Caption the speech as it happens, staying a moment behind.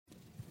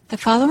The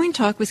following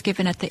talk was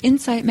given at the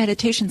Insight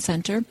Meditation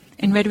Center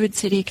in Redwood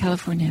City,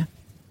 California.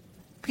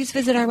 Please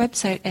visit our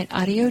website at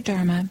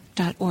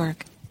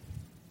audiodharma.org.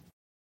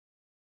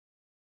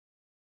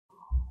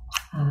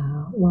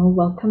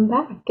 Welcome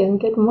back and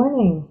good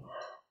morning.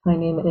 My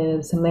name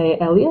is May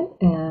Elliott,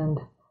 and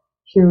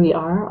here we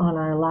are on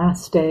our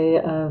last day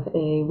of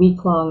a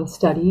week-long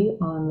study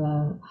on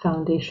the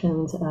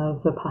foundations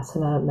of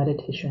Vipassana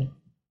meditation.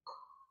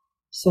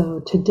 So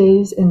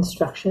today's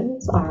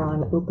instructions are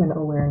on open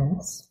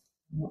awareness.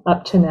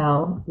 Up to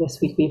now, this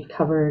week, we've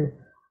covered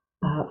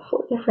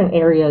 4 different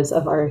areas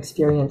of our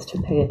experience to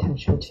pay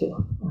attention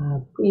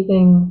to: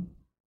 breathing,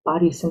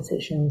 body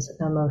sensations,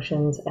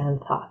 emotions, and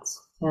thoughts.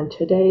 And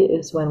today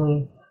is when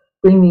we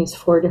bring these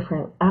 4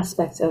 different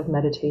aspects of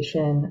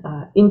meditation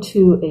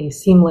into a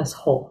seamless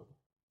whole.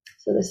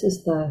 So this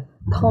is the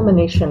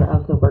culmination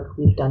of the work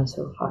we've done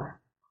so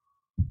far.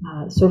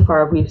 So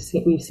far, we've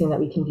seen that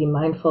we can be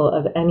mindful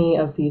of any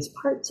of these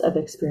parts of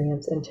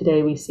experience, and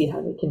today we see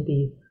how they can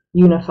be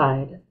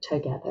unified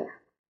together.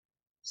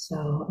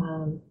 So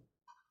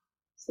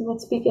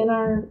let's begin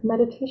our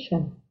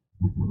meditation.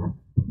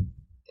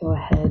 Go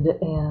ahead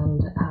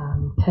and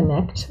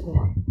connect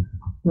with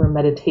your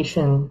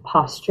meditation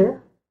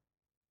posture.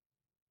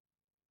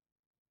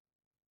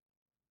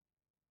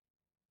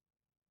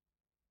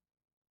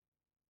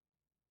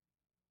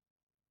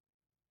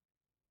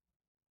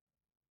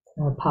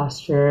 A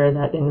posture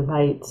that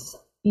invites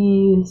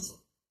ease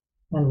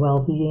and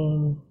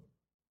well-being.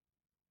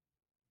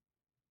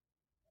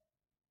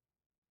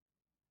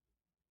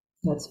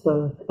 That's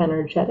both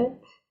energetic,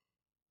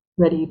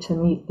 ready to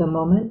meet the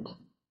moment,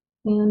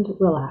 and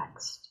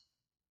relaxed.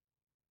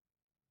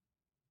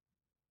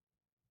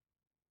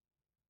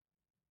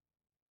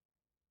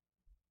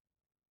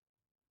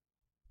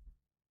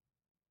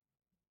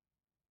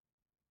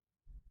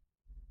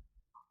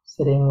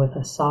 Sitting with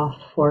a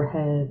soft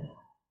forehead,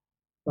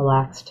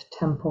 relaxed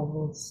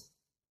temples,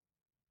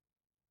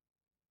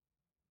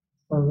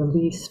 a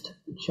released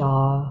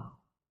jaw,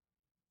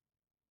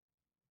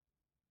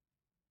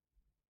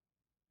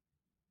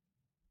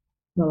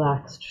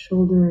 relaxed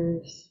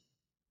shoulders,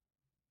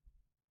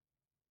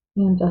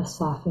 and a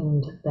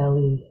softened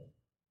belly.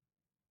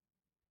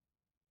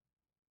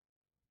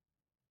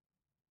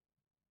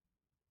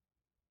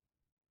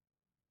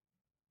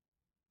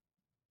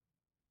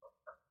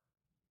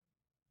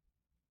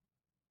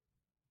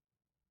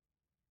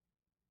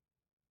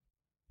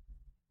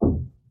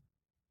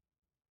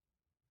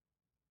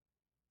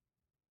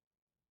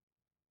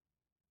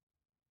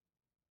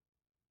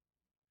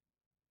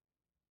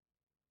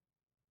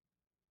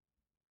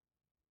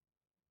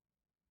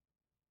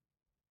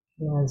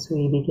 As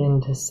we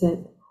begin to sit,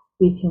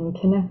 we can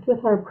connect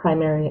with our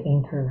primary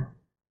anchor.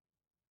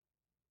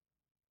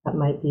 That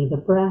might be the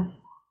breath,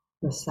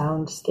 the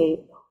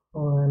soundscape,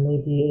 or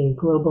maybe a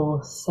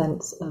global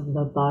sense of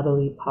the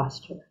bodily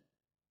posture.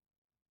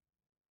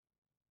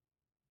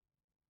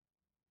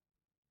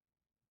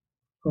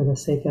 For the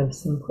sake of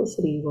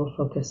simplicity, we'll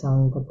focus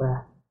on the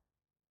breath.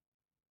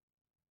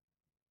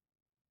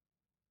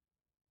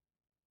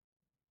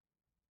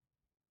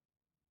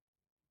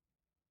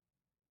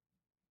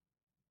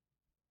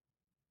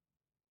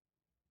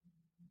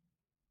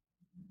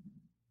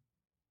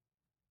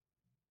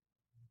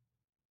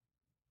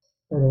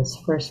 For this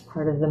first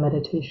part of the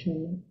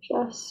meditation,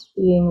 just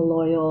being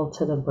loyal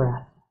to the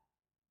breath,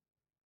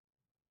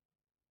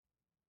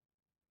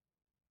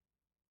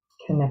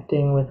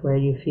 connecting with where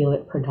you feel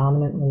it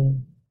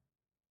predominantly,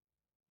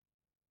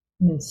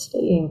 and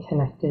staying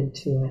connected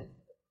to it.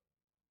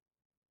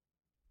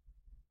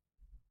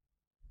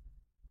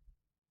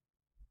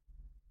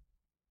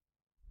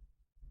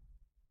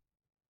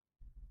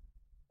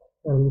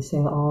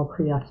 Releasing all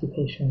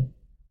preoccupation.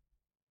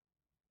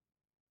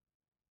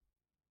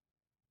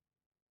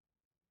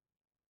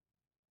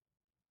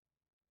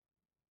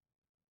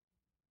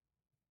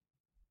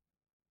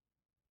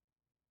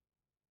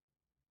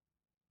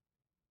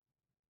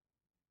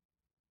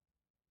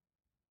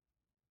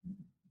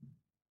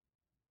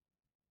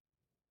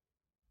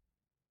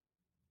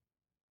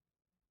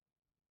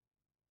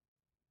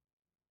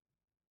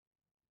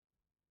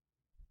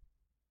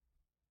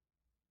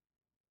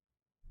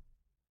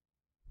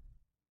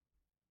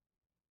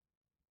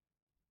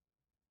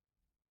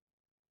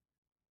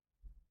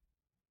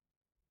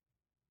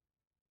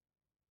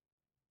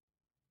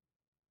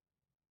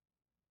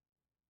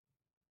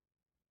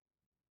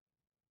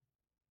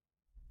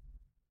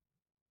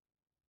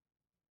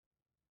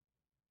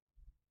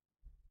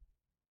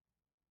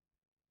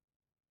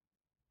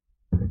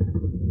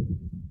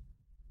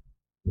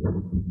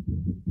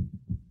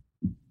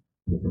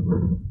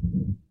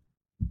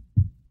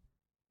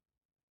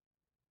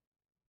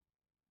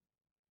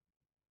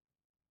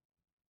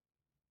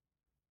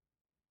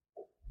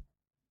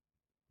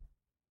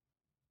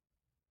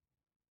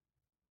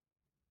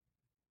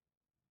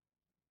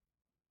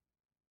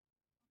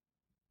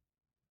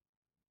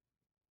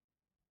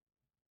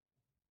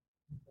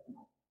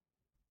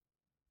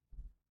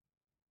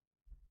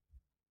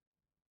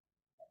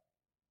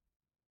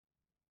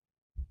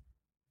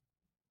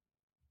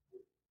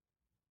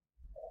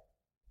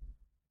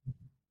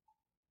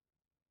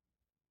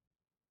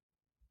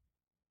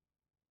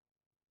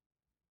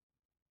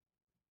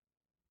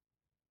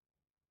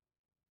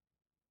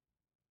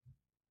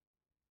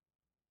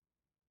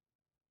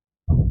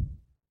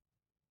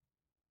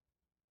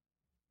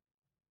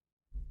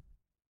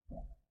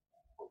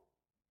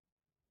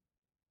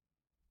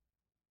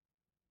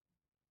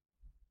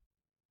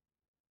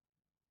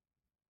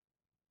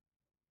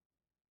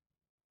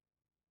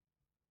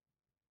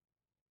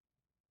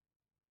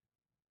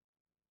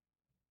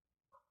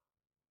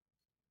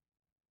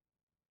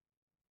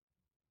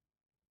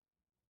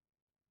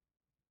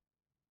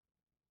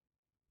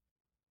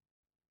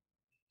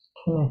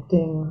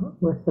 connecting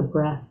with the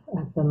breath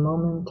at the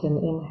moment an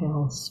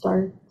inhale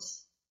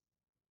starts,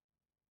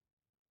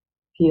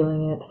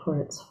 feeling it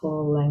for its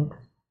full length,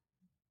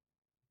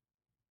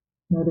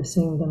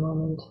 noticing the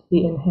moment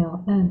the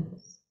inhale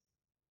ends,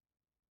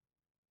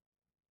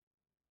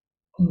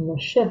 and the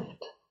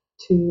shift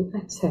to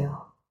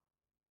exhale,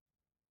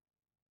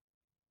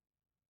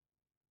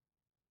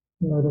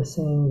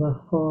 noticing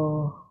the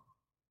full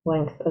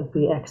length of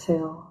the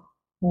exhale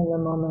and the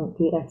moment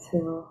the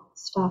exhale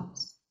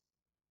stops.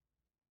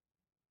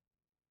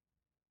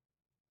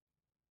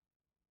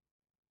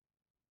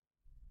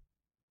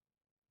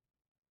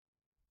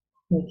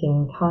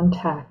 Making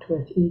contact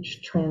with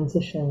each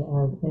transition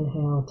of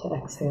inhale to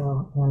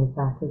exhale and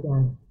back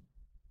again.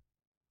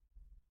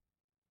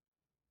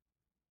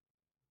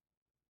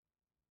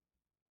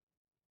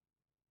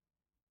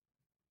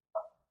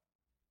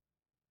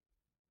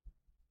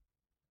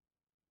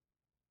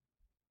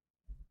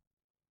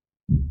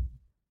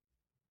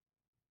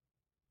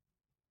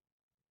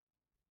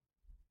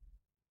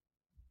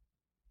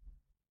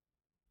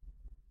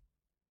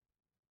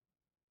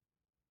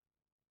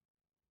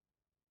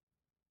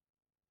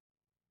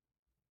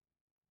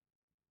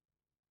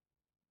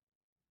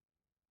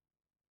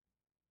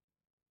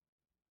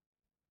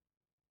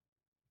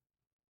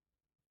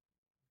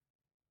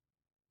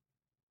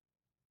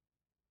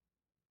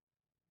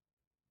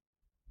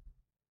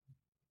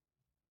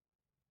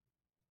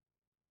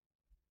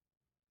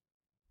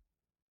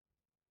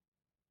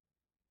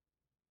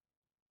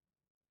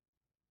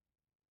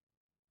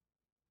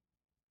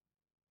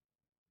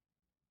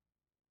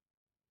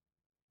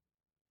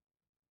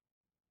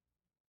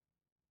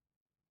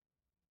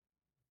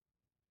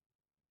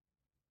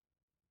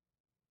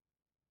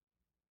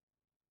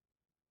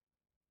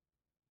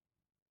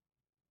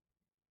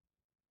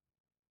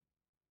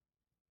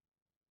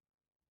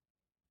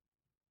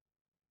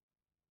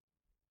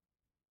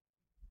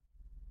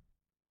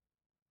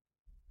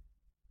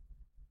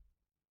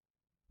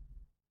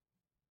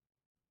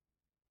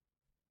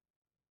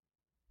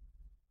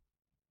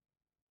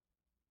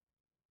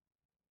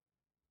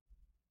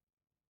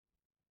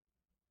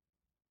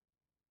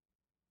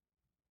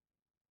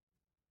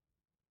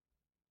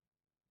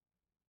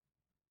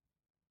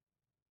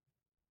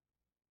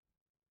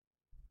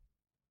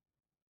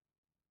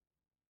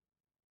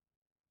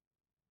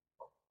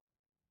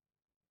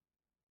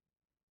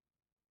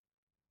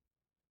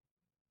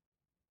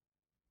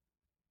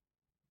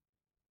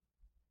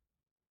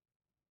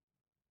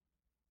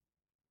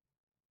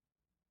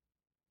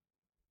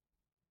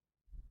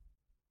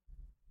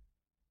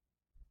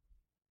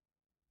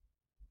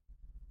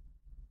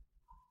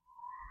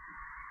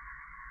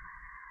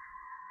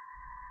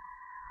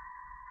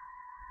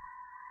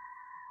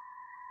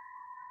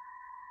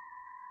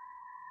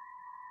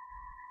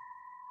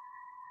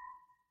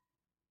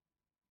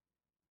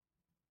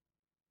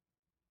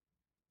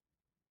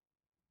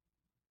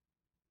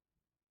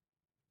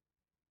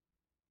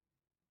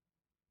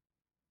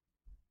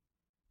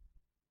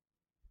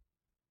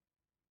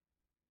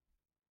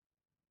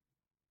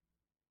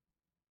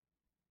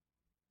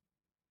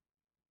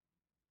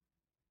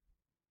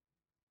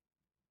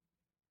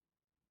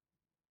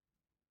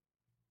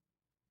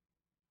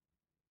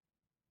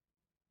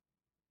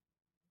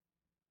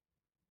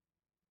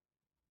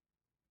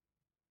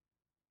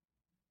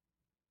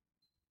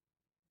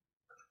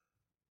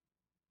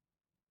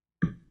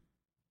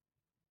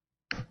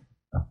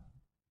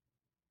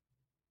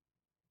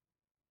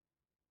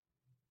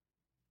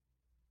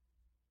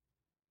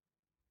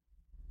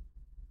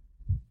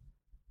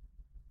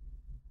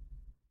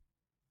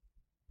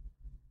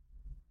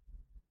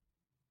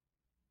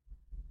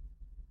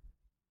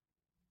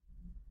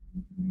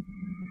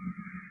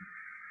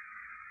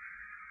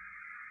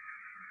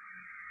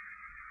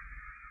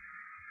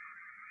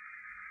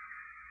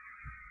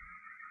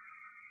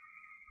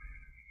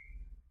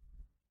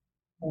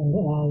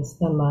 And as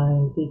the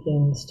mind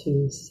begins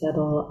to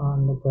settle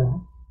on the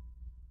breath,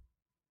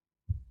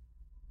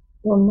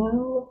 we'll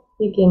now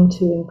begin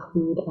to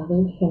include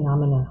other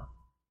phenomena.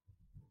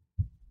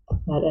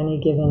 At any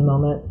given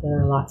moment,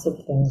 there are lots of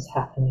things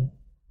happening.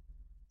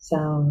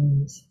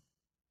 Sounds,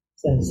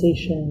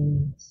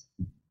 sensations,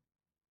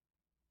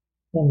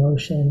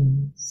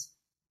 emotions,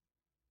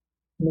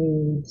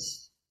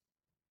 moods,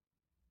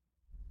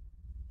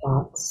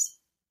 thoughts.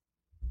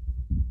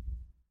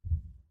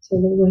 So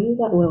the way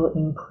that we'll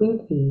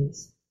include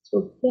these is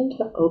we'll begin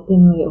to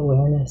open the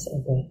awareness a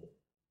bit.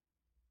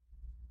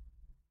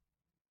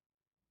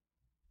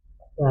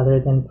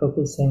 Rather than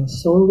focusing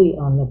solely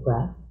on the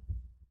breath,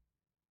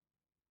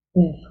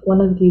 if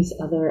one of these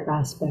other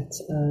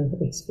aspects of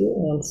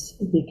experience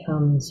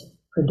becomes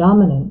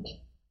predominant,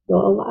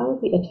 you'll allow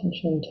the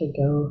attention to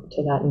go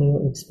to that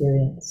new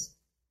experience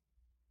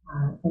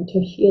and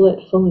to feel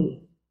it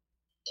fully,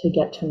 to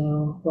get to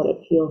know what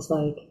it feels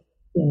like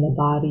in the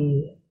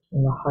body,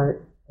 in the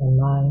heart and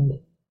mind,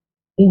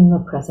 in the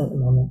present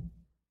moment.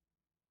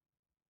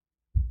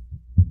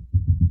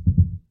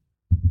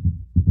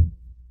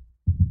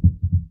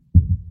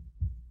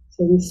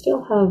 So we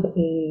still have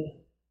a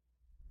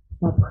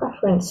a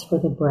preference for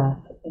the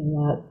breath, in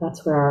that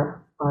that's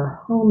where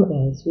our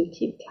home is. We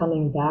keep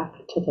coming back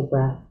to the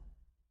breath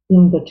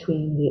in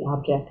between the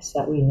objects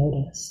that we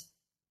notice.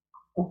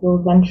 But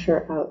we'll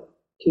venture out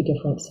to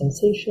different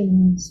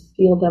sensations,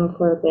 feel them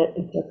for a bit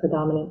if they're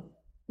predominant,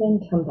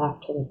 then come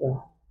back to the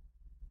breath.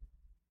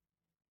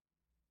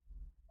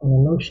 When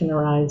emotion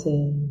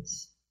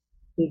arises,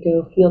 we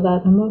go feel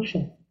that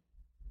emotion,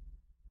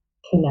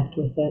 connect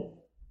with it,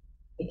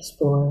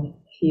 explore it,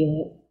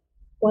 feel it.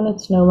 When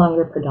it's no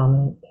longer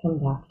predominant, come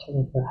back to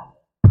the breath.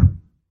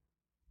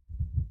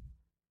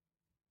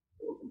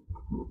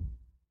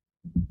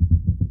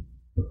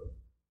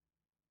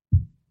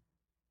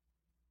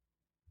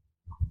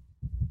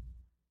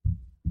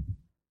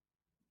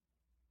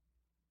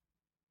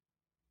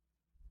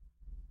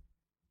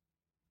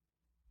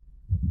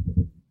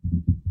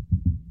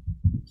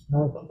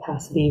 Our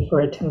capacity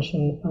for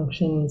attention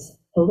functions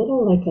a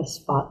little like a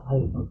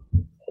spotlight.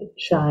 It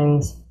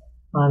shines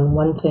on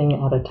one thing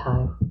at a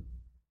time.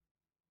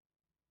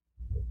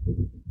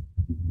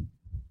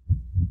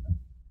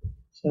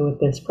 So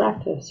with this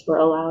practice, we're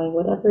allowing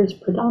whatever is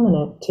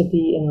predominant to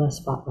be in the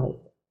spotlight.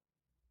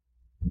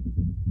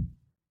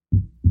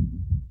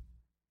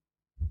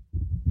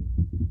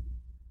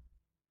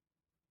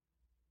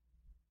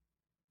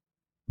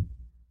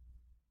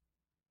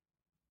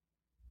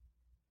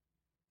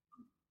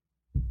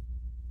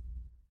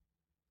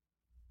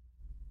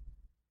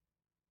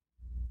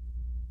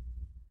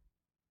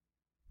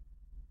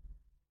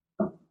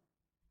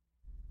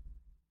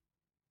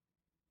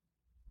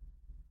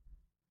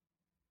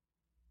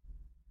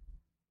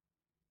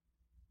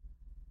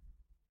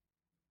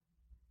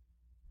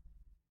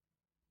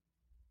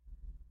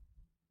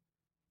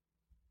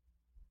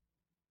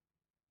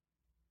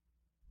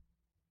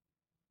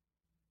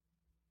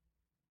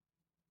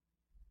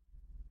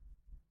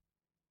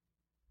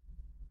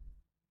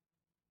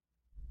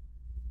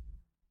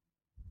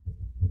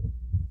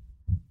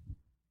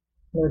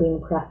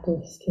 Noting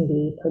practice can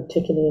be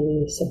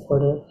particularly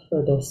supportive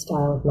for this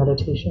style of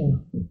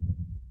meditation.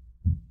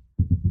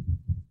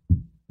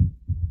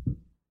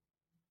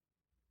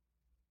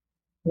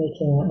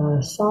 Making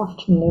a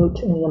soft note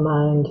in the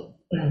mind.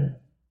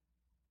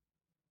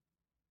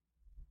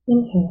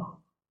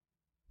 Inhale.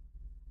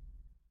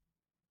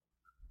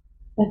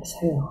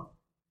 Exhale.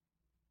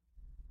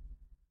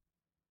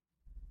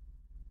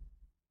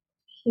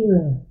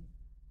 Hearing.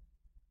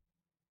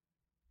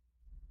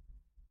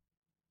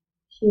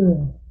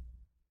 Hearing.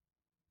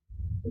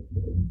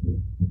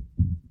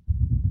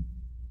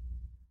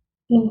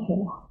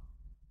 Inhale.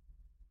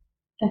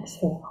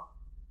 Exhale.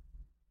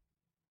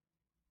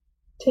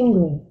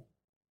 Tingling.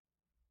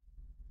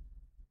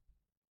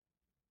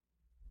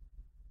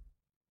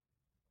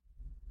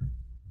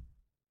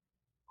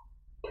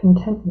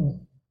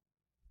 Contentment.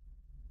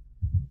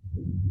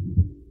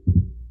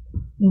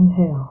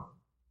 Inhale.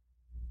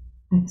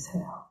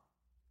 Exhale.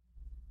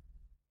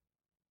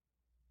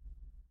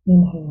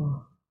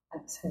 Inhale.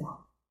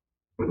 Exhale.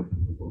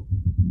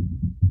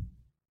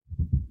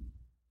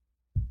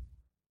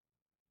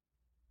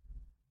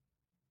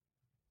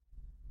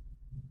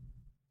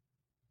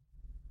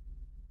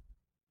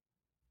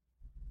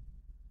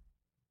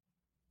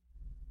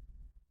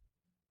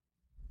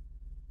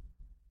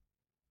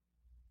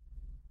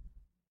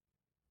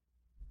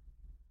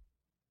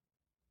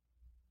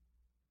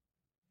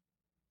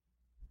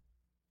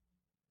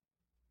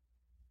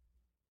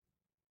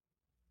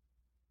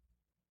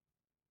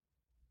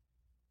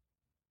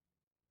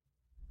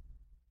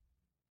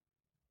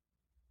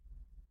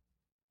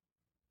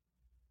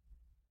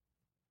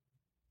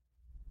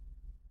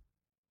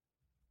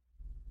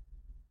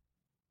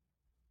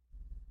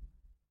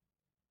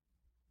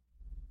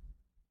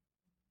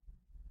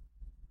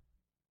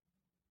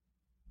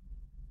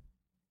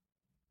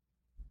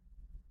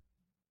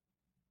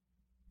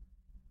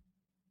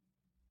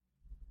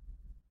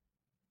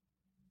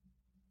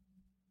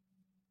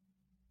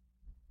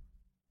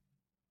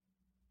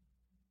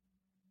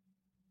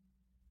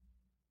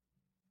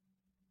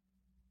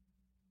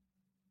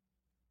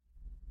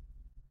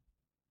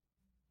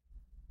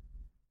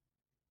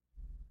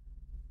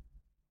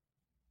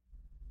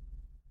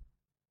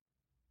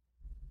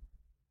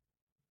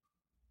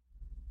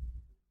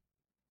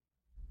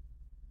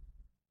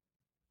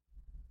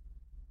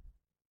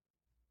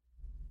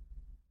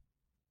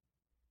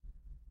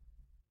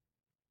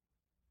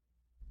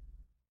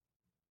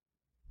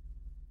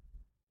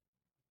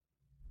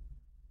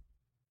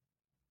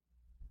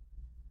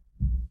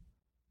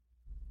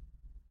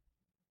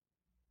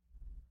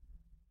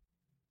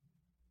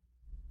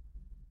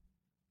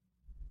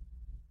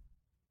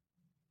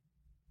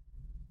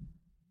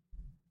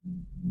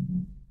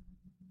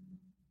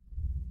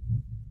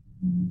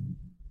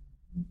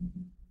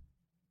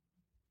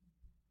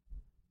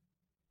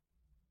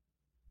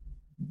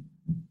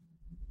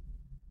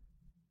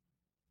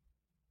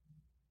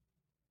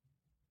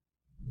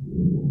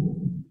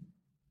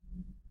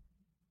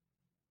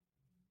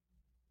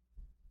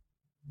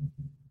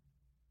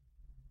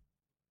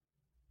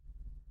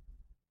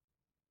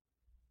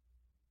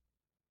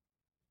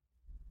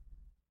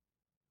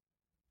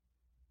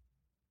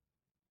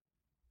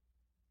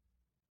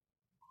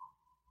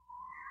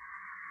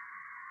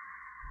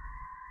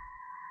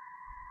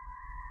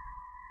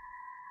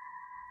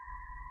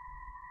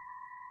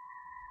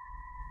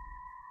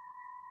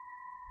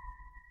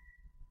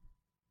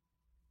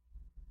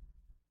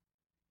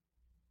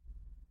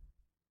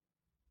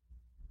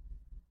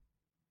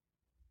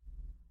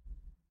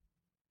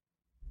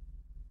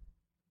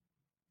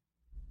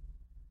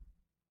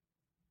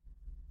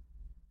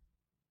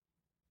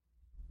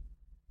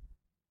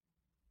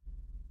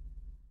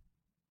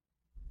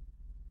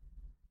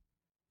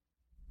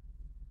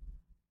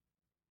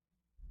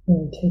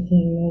 And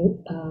taking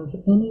note of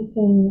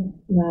anything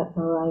that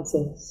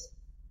arises,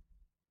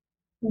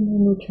 and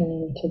then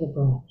returning to the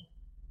breath.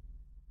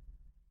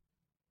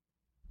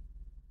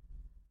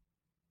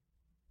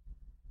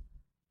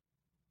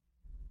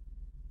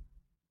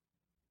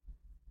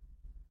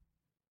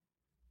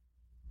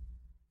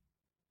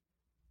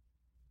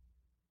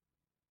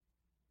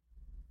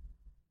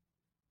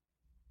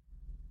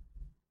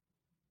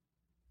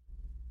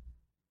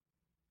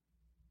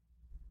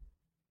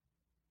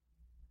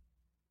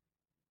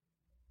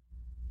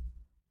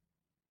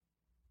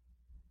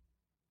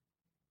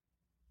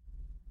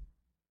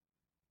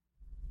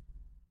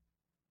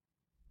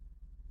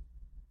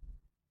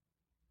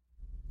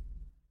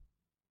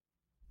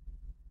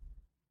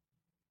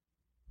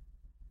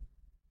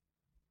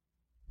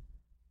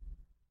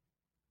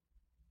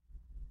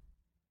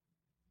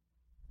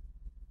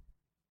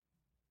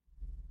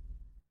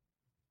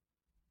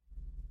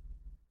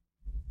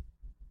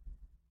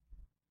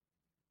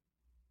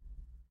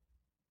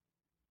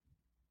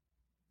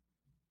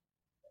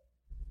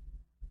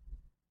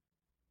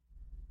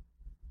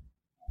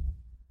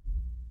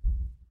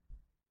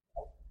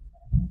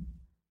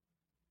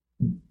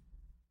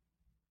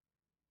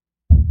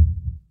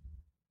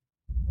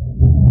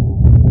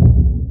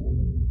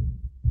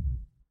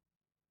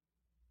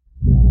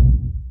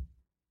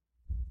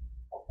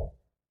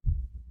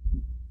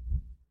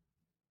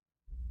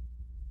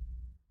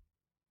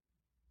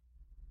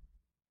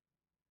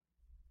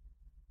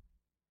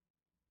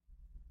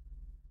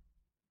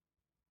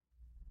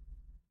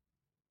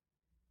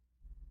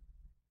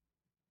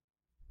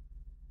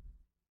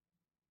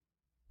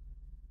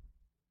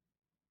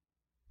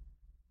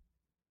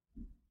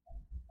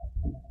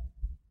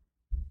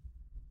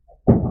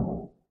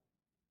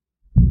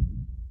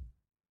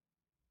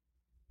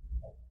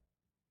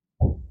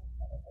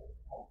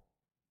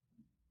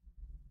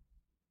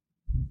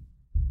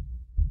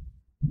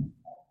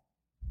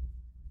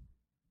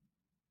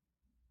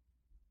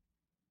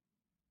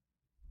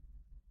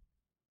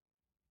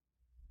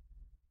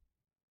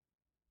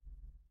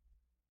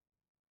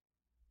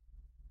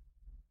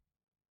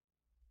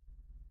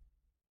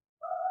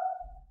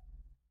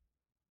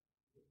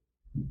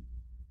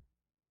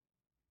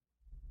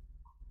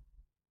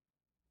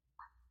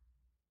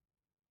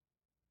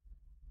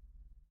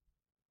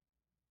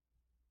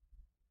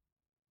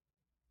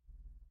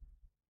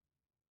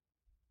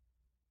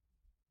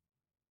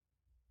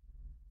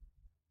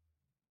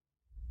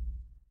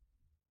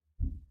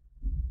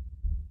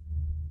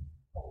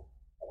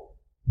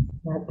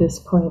 At this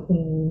point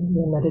in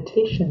your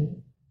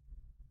meditation,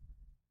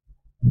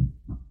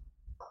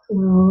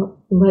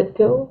 we'll let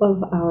go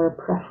of our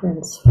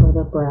preference for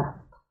the breath.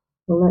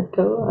 We'll let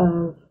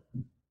go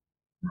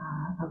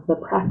of the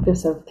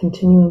practice of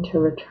continuing to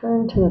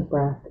return to the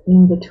breath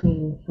in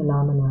between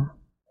phenomena.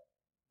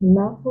 And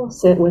now we'll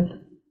sit with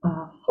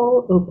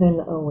full open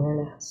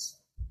awareness.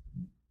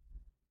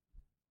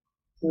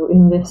 So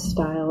in this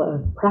style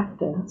of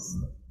practice,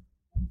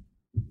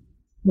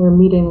 we're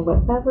meeting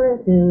whatever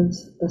it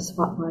is the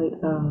spotlight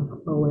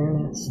of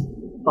awareness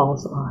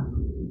falls on.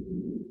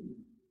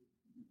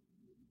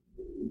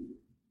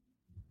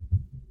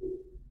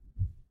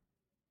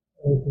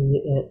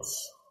 Maybe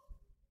it's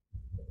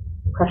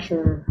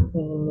pressure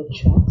in the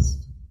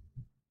chest.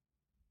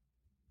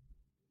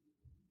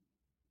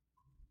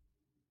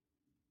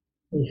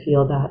 We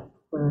feel that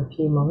for a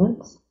few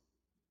moments.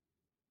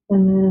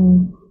 And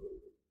then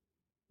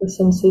the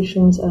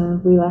sensations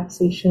of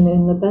relaxation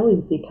in the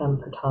belly become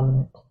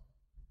predominant.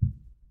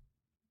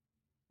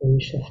 We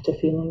shift to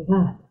feeling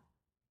that.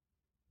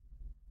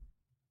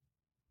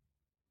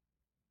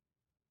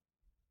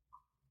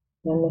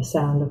 Then the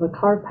sound of a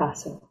car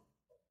passing.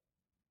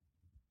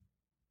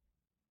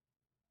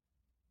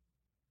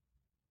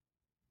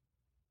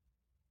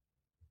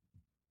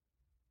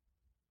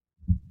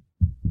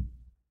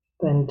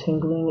 Then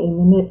tingling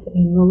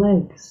in the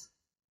legs.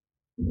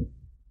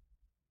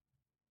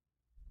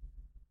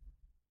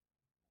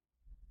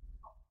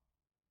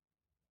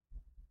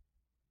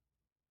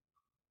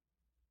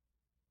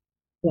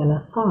 Then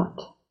a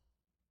thought.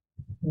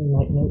 We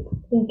might note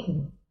the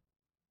thinking.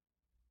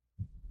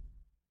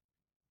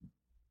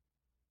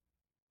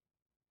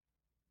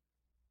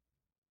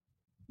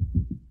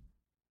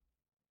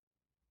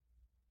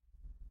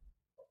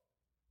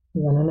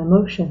 Then an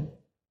emotion.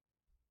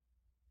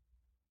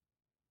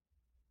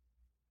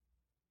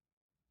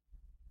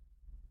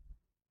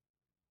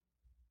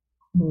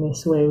 In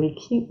this way, we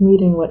keep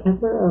meeting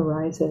whatever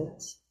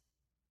arises.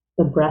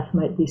 The breath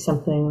might be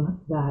something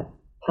that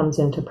comes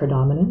into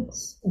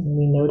predominance, and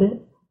we note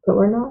it, but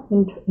we're not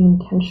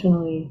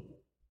intentionally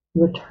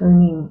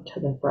returning to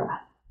the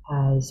breath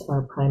as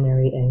our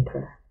primary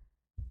anchor.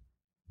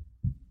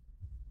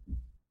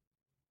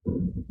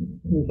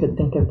 We could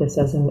think of this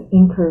as an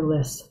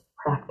anchorless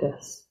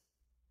practice.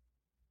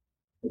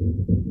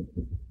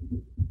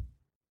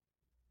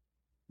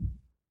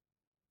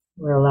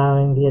 We're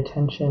allowing the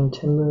attention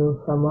to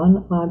move from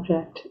one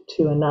object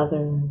to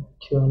another,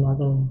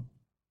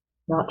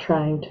 not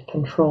trying to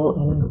control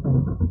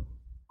anything.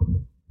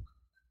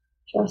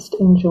 just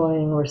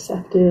enjoying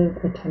receptive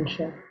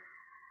attention,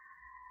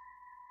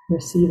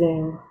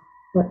 receiving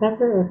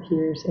whatever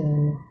appears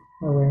in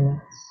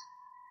awareness.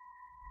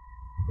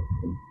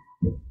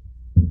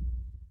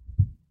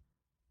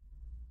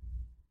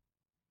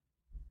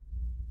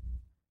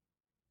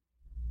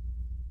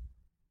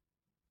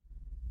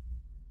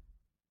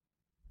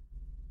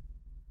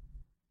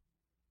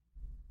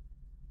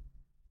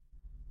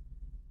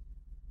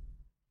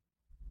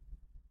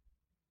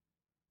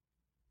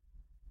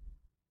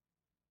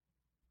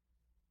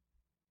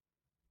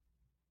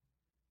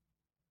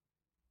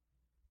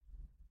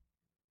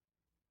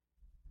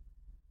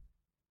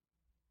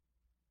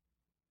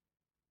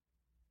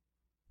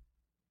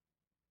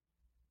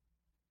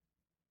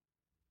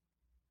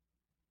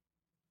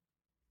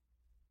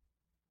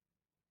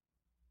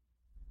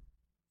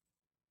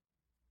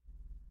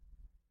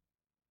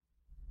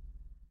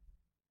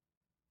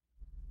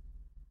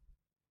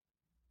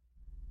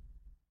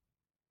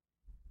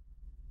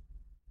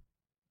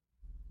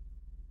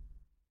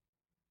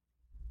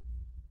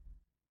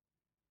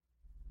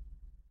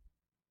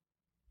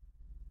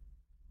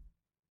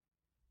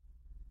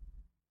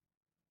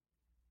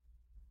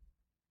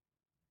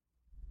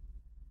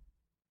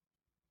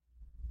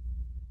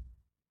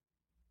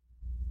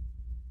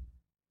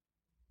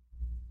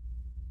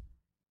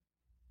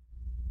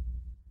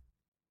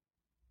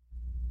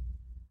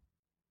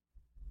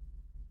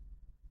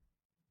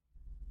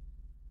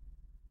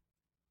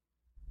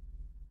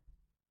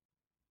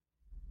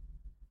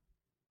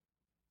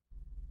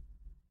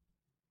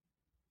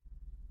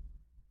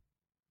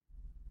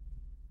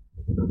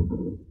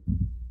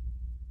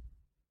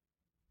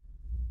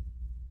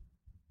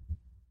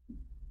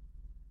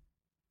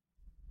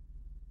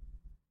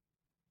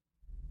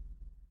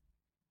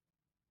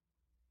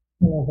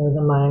 Whenever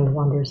the mind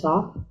wanders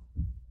off,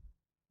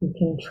 you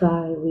can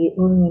try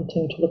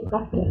reorienting to the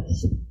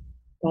practice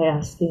by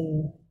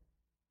asking,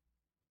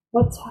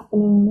 what's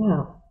happening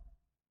now?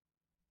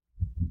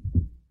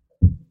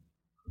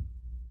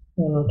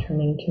 And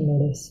returning to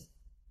notice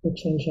the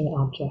changing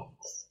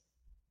objects.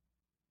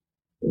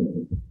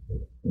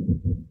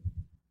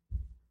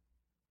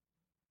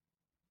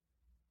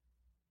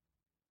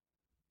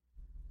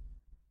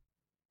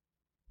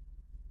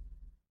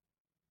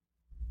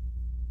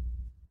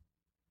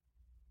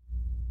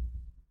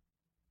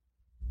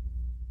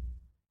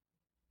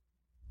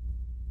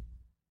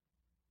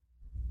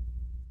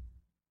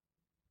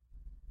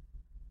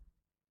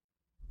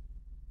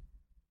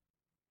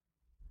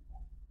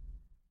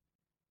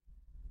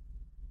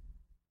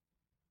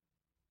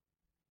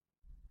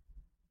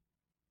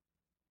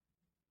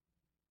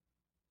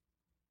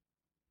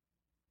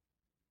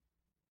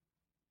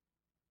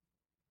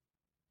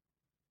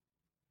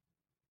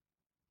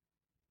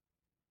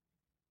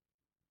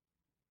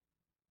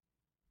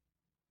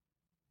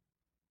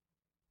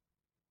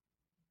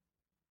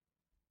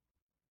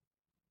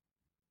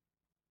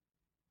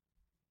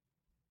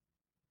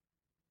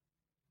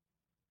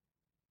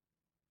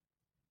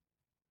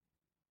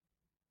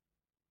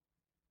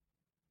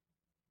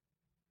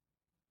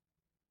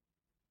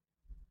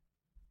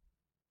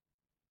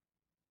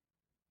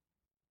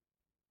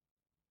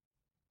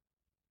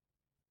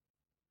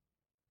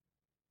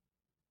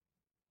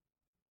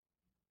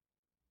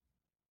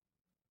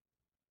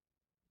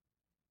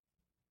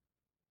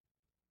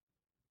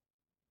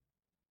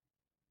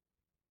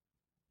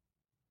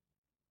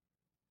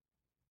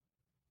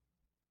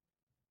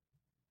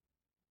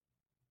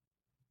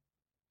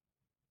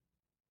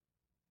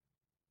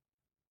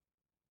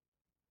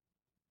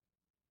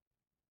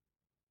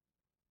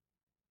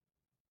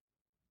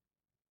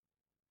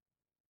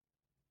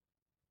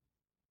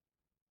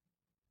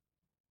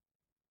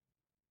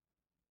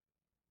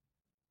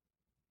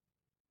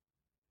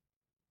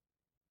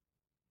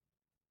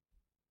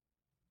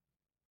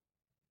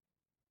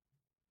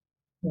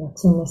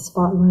 What's in the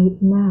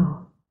spotlight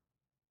now?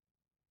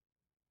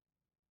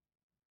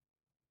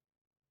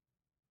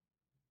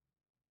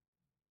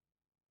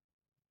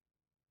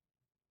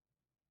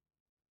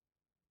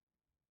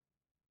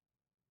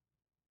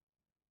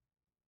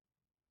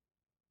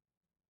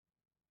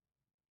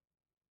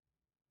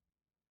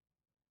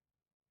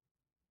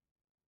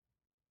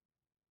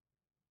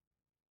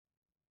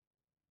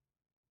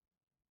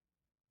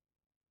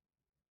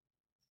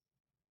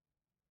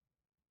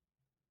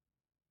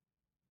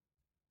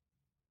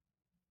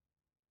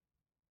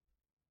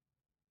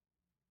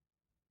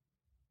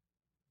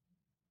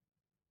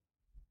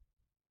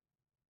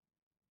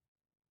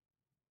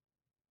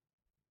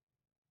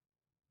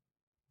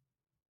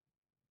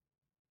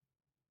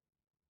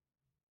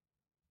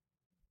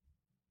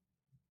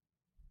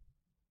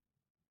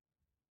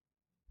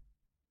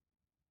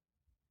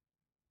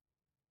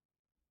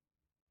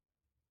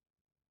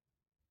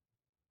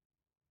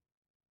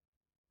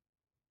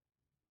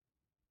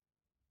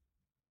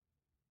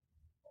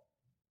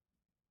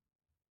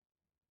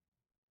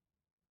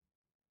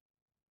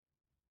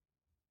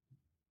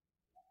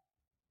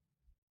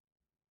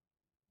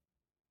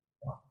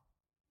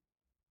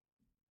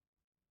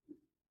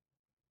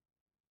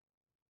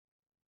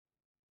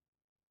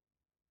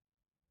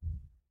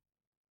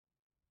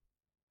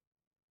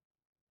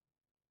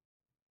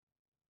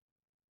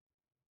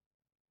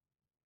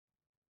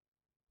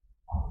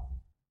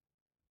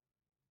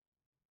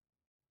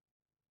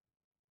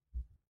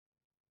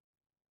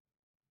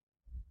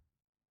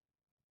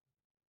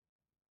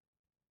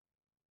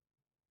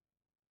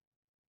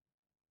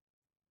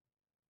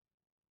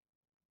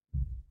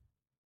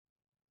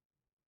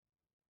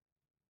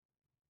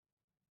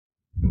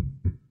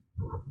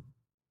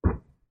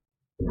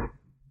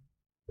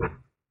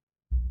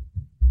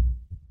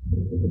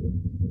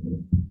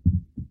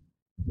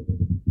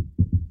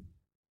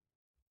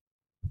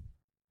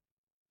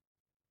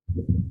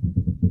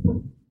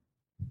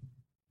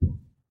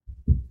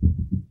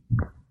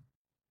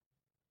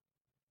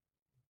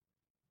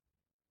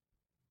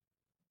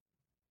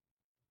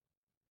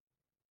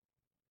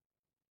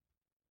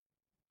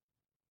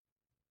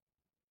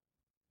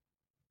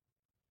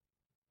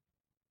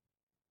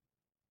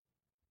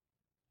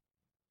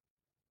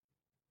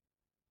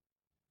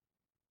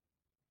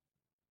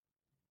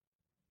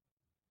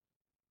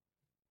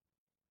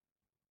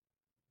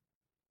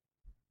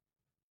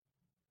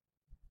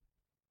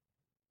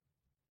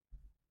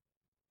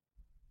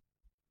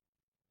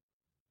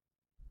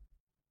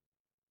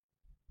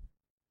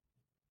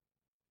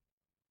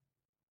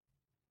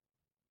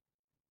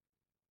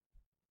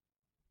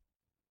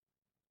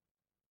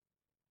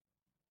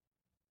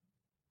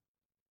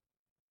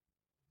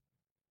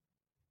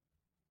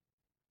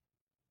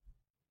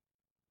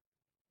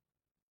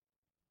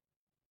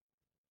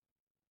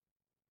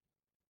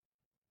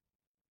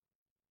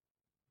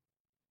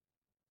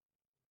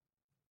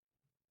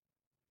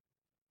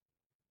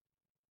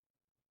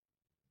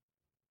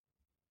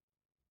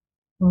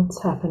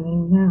 What's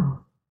happening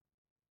now?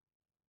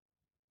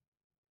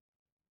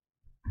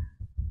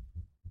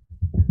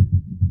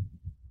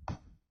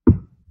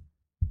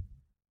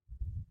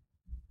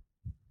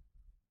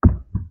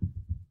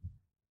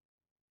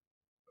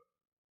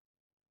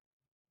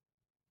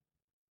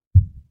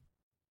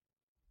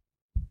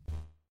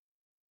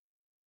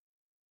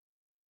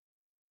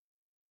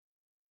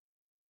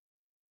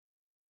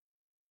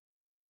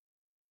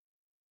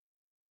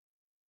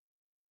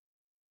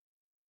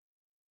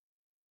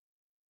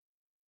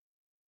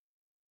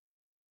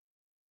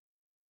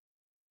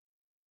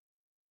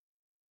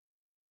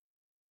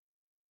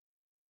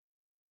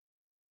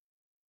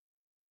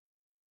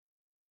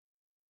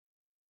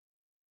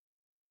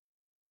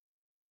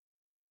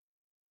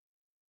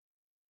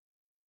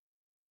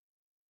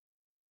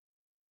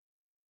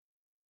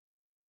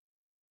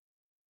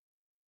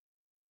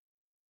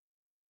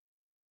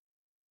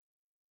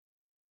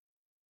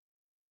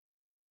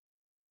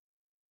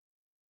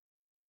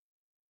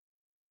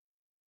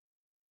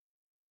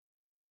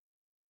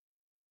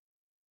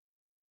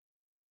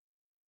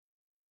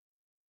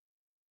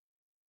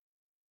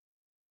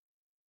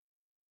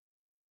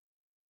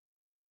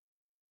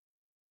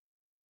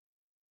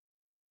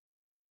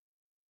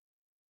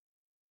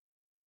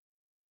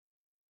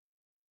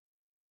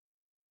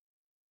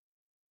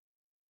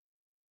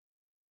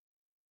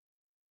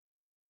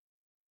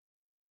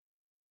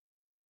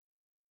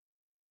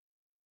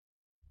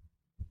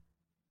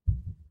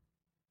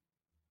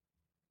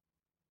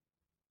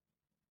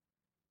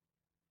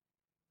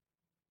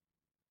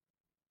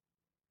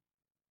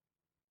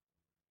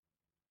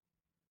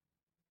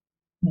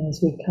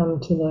 As we come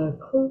to the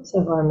close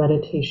of our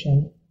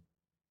meditation,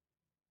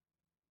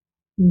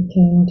 we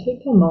can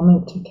take a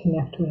moment to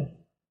connect with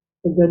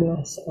the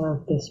goodness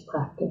of this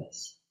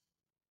practice,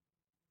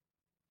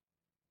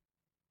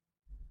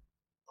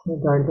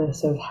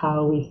 regardless of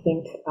how we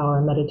think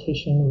our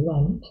meditation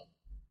went.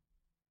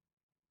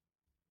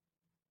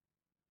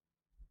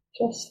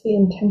 Just the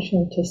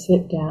intention to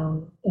sit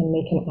down and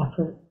make an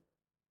effort,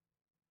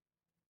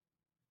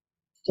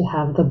 to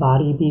have the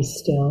body be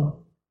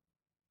still,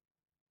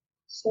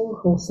 so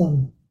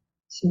wholesome,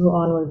 so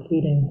onward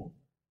leading.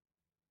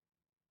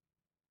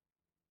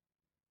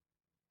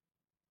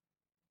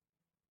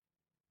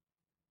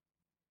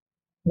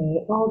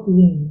 May all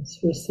beings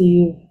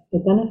receive the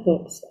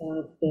benefits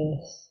of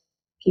this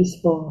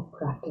peaceful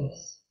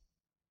practice.